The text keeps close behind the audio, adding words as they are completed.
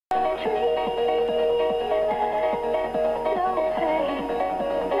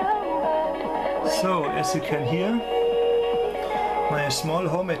So, as you can hear, my small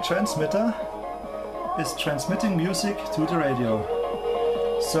homemade transmitter is transmitting music to the radio.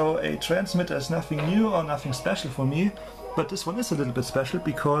 So a transmitter is nothing new or nothing special for me, but this one is a little bit special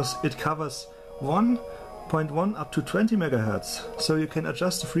because it covers 1.1 up to 20 megahertz. So you can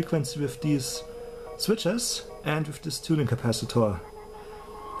adjust the frequency with these switches and with this tuning capacitor.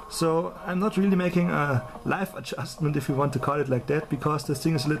 So I'm not really making a live adjustment, if you want to call it like that, because this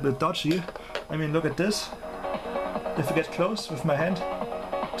thing is a little bit dodgy. I mean, look at this. If I get close with my hand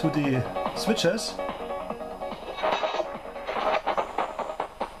to the switches,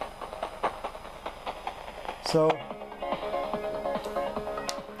 so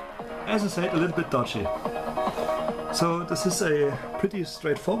as I said, a little bit dodgy. So this is a pretty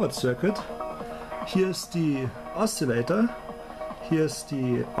straightforward circuit. Here's the oscillator, here's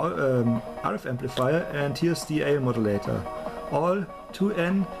the RF amplifier, and here's the AM modulator. All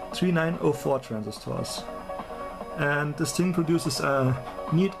 2N3904 transistors. And this thing produces a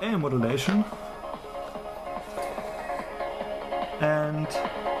neat AM modulation. And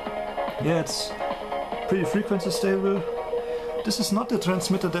yeah, it's pretty frequency stable. This is not the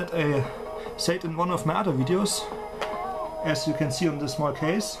transmitter that I said in one of my other videos, as you can see on this small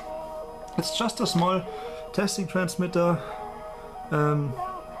case. It's just a small testing transmitter,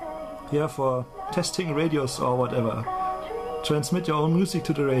 yeah, for testing radios or whatever. Transmit your own music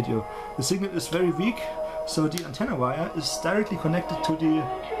to the radio. The signal is very weak, so the antenna wire is directly connected to the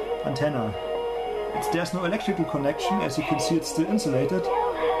antenna. There's no electrical connection, as you can see it's still insulated,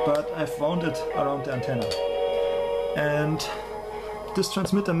 but I've wound it around the antenna. And this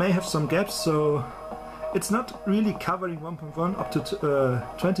transmitter may have some gaps, so it's not really covering 1.1 up to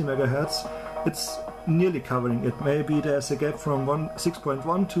 20 megahertz. It's nearly covering it. Maybe there's a gap from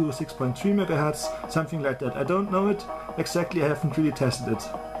 6.1 to 6.3 megahertz, something like that. I don't know it exactly, I haven't really tested it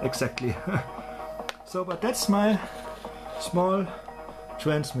exactly. So, but that's my small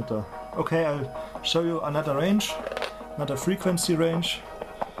transmitter. Okay, I'll show you another range, another frequency range.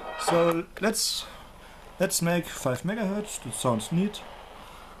 So let's make 5 megahertz. That sounds neat.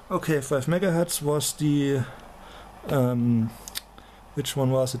 Okay, 5 megahertz was the which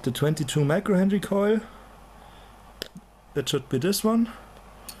one was it? The 22 microhenry coil. That should be this one.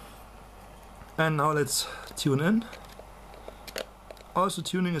 And now let's tune in. Also,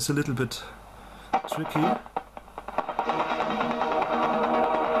 tuning is a little bit tricky.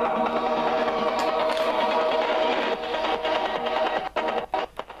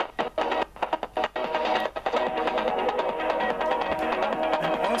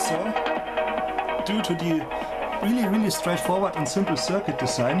 And also, due to the really straightforward and simple circuit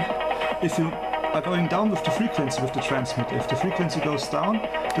design, if you are going down with the frequency with the transmitter, if the frequency goes down,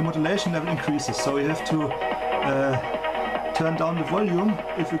 the modulation level increases. So you have to turn down the volume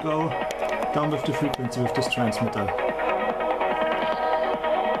if you go down with the frequency with this transmitter.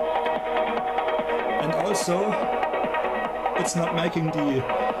 And also, it's not making the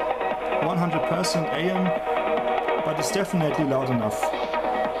 100% AM, but it's definitely loud enough.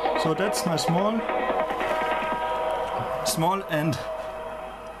 So that's my small and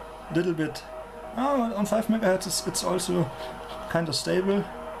little bit, on 5 megahertz it's also kind of stable,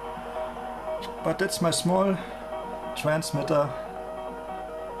 but that's my small transmitter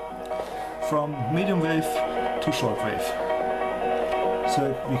from medium wave to shortwave.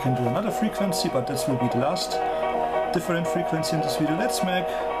 So we can do another frequency, but this will be the last different frequency in this video. Let's make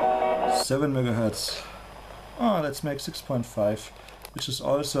 7 megahertz. Let's make 6.5, which is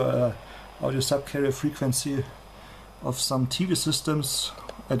also a audio subcarrier frequency of some TV systems.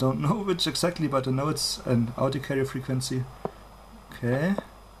 I don't know which exactly, but I know it's an audio carrier frequency. Okay.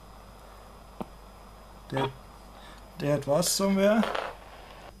 There it was somewhere.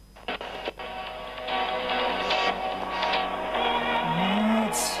 No,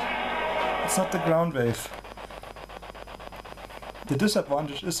 it's not the ground wave. The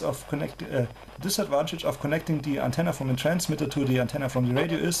disadvantage is of connecting the antenna from the transmitter to the antenna from the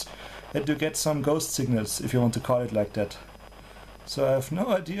radio is that you get some ghost signals, if you want to call it like that. So I have no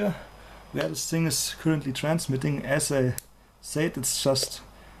idea where this thing is currently transmitting. As I said, it's just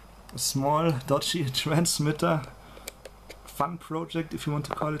a small dodgy transmitter, fun project, if you want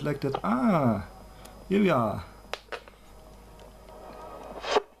to call it like that. Here we are.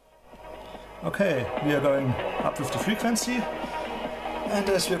 Okay, we are going up with the frequency. And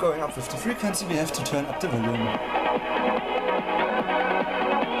as we're going up with the frequency, we have to turn up the volume.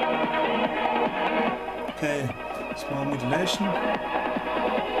 Okay, small modulation.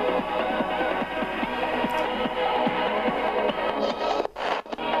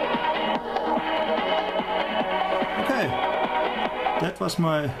 that was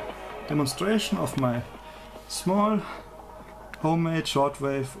my demonstration of my small homemade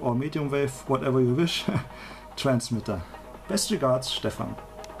shortwave or medium wave, whatever you wish, transmitter. Best regards, Stefan.